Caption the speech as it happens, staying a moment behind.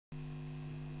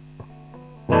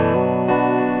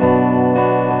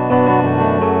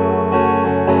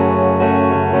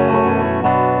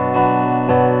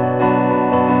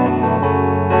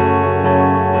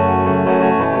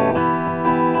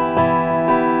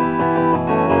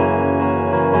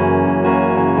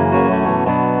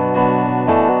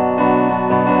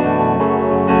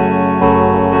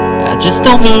just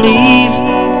don't believe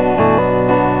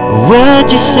a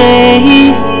word you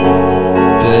say.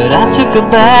 But I took her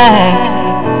back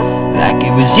like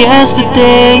it was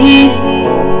yesterday.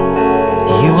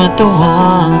 You weren't the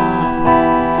one,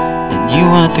 and you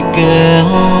weren't the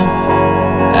girl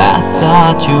I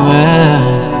thought you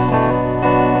were.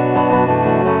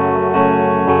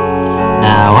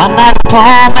 Now I'm like a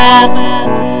poor man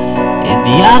in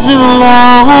the eyes of the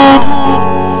Lord,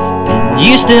 and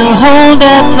you still hold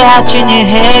that torch in your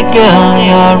head, girl.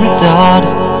 You're adored,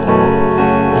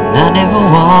 and I never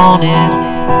wanted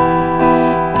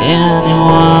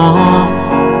anyone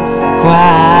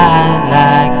quite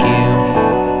like you.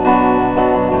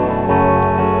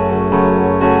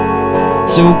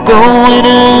 So going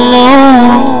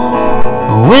alone,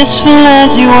 wistful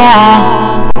as you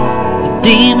are,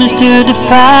 demons to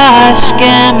defy,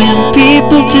 scamming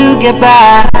people to get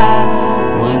by.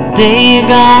 One day you're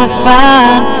gonna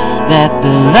find that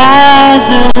the lies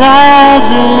are lies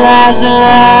are lies are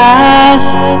lies.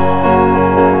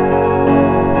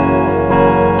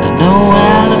 No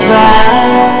alibi.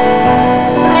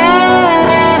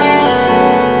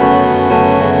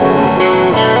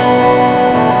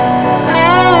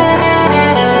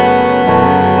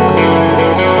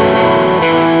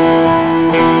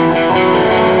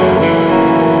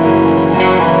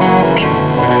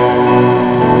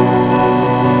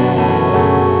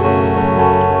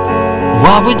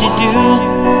 What would you do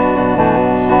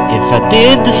if I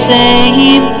did the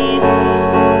same?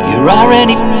 You're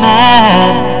already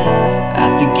mad, I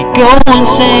think you go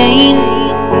insane.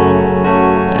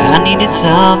 I needed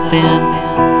something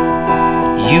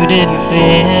you didn't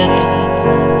fit,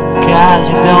 'cause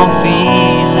you don't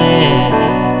feel it.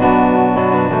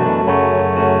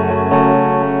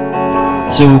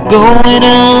 So going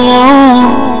alone,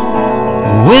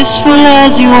 wistful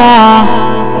as you are,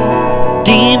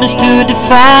 demons to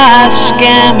defy,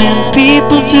 scamming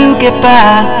people to get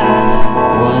by.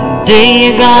 One day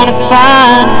you're gonna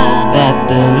find that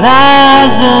the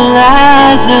lies are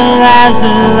lies are lies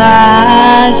are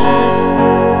lies.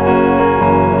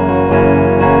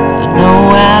 No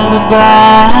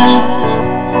alibi.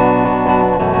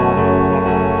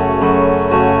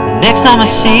 Next time I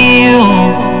see you,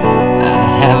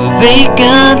 I'll have a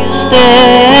vacant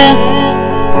stare,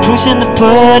 proofs in the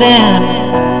pudding,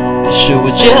 sure,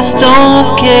 we just don't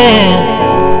care.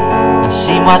 Now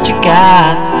see what you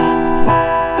got,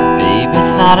 baby,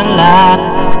 it's not a lot.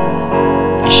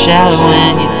 You're shallow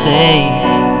when you take.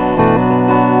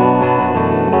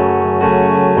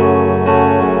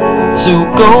 So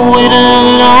going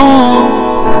alone,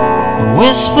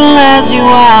 wistful as you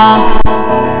are,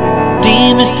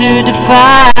 demons to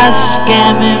defy,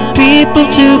 scamming people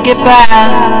to get by.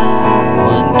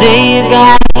 One day you're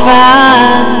gonna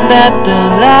find that the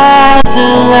lies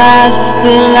are lies,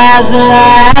 the lies are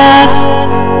lies.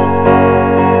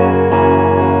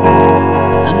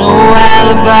 No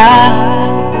alibi.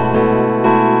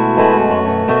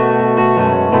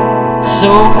 So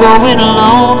going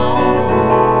alone,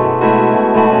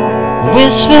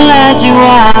 wistful as you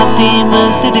are,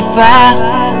 demons to defy,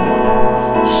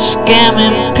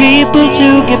 scamming people to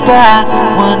get by.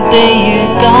 One day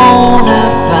you're gonna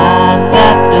find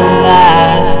that the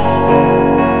lies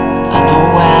are no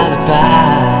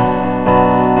alibi,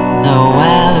 no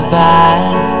alibi,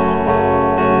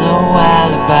 no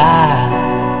alibi,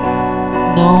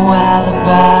 no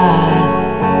alibi.